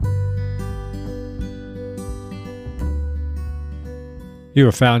You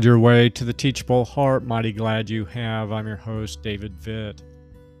have found your way to the Teachable Heart. Mighty glad you have. I'm your host, David Vitt.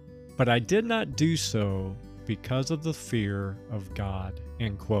 But I did not do so because of the fear of God.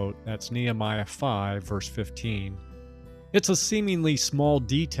 End quote. That's Nehemiah 5, verse 15. It's a seemingly small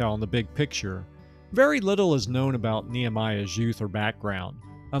detail in the big picture. Very little is known about Nehemiah's youth or background.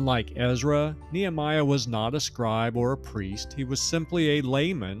 Unlike Ezra, Nehemiah was not a scribe or a priest. He was simply a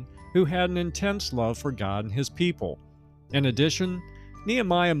layman who had an intense love for God and his people. In addition,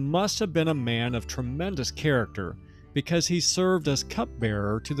 Nehemiah must have been a man of tremendous character because he served as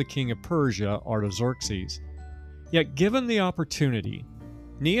cupbearer to the king of Persia, Artaxerxes. Yet given the opportunity,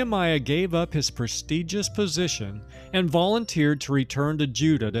 Nehemiah gave up his prestigious position and volunteered to return to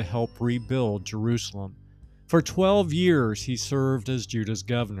Judah to help rebuild Jerusalem. For 12 years he served as Judah's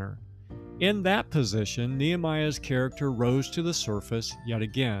governor. In that position, Nehemiah's character rose to the surface yet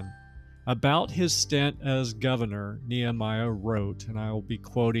again. About his stint as governor, Nehemiah wrote, and I will be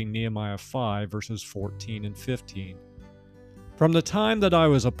quoting Nehemiah 5, verses 14 and 15. From the time that I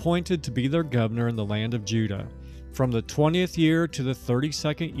was appointed to be their governor in the land of Judah, from the 20th year to the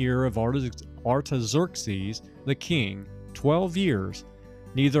 32nd year of Artaxerxes the king, 12 years,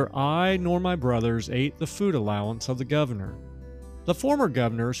 neither I nor my brothers ate the food allowance of the governor. The former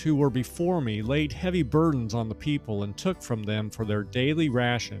governors who were before me laid heavy burdens on the people and took from them for their daily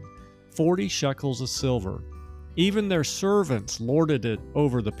ration 40 shekels of silver. Even their servants lorded it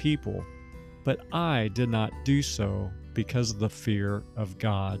over the people, but I did not do so because of the fear of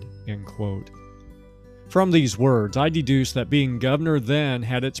God." End quote. From these words, I deduce that being governor then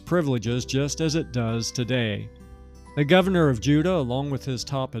had its privileges just as it does today. The governor of Judah, along with his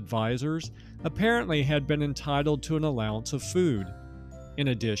top advisors, apparently had been entitled to an allowance of food. In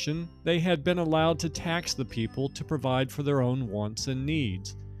addition, they had been allowed to tax the people to provide for their own wants and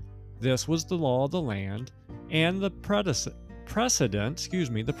needs. This was the law of the land and the precedent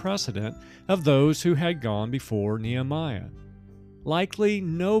of those who had gone before Nehemiah. Likely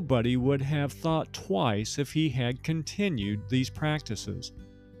nobody would have thought twice if he had continued these practices.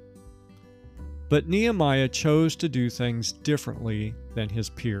 But Nehemiah chose to do things differently than his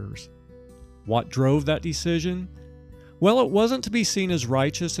peers. What drove that decision? Well, it wasn't to be seen as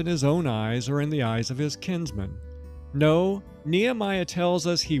righteous in his own eyes or in the eyes of his kinsmen. No, Nehemiah tells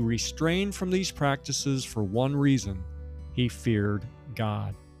us he restrained from these practices for one reason: he feared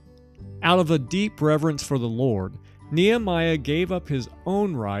God. Out of a deep reverence for the Lord, Nehemiah gave up his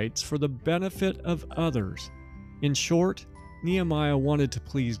own rights for the benefit of others. In short, Nehemiah wanted to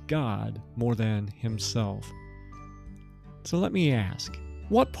please God more than himself. So let me ask,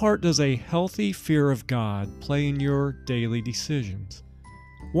 what part does a healthy fear of God play in your daily decisions?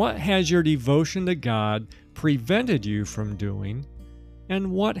 What has your devotion to God prevented you from doing,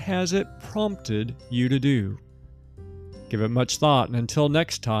 and what has it prompted you to do? Give it much thought, and until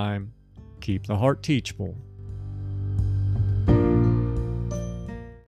next time, keep the heart teachable.